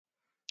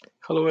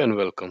Hello and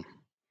welcome.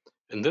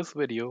 In this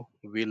video,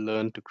 we'll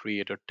learn to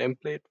create a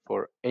template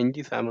for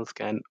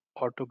SimulScan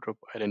auto group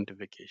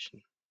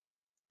identification.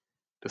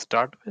 To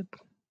start with,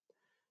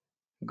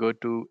 go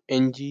to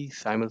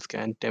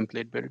SimulScan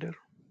template builder,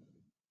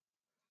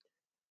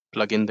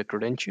 plug in the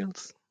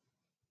credentials,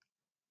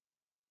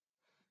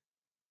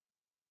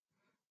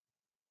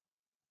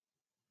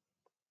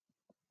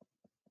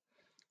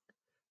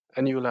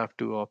 and you'll have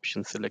two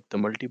options. Select the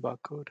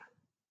multi-barcode,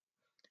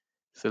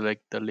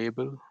 select the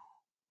label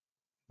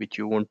which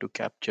you want to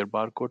capture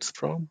barcodes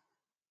from,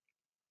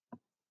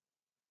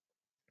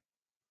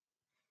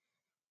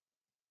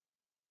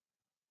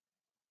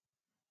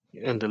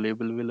 and the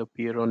label will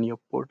appear on your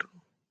portal.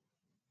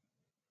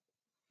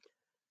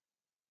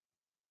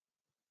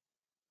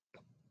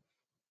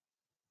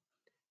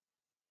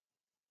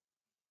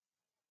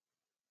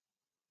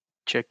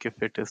 Check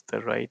if it is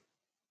the right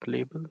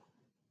label,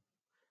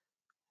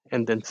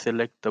 and then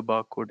select the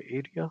barcode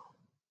area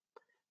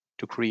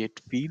to create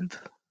fields.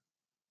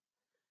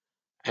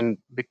 And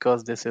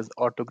because this is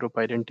auto group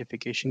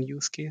identification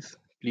use case,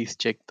 please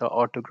check the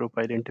auto group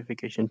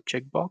identification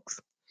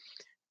checkbox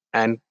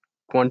and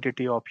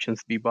quantity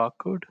options be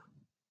barcode.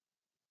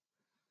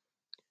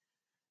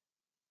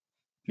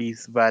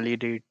 Please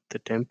validate the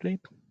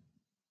template.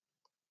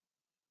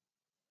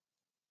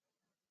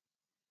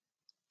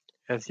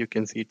 As you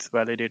can see, it's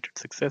validated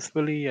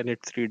successfully and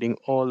it's reading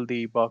all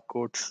the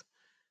barcodes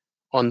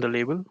on the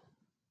label.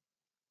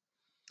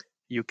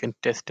 You can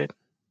test it.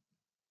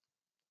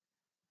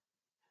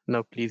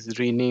 Now please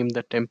rename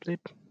the template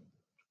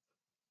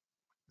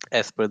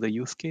as per the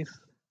use case.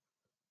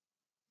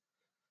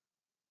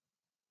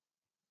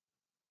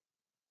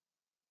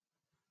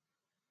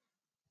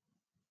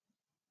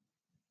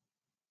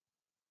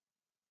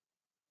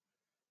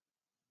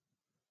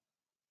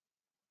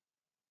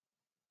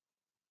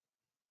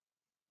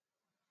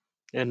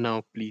 And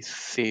now please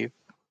save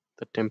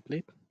the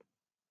template.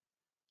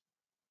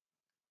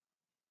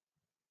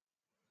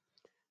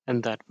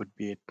 And that would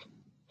be it.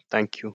 Thank you.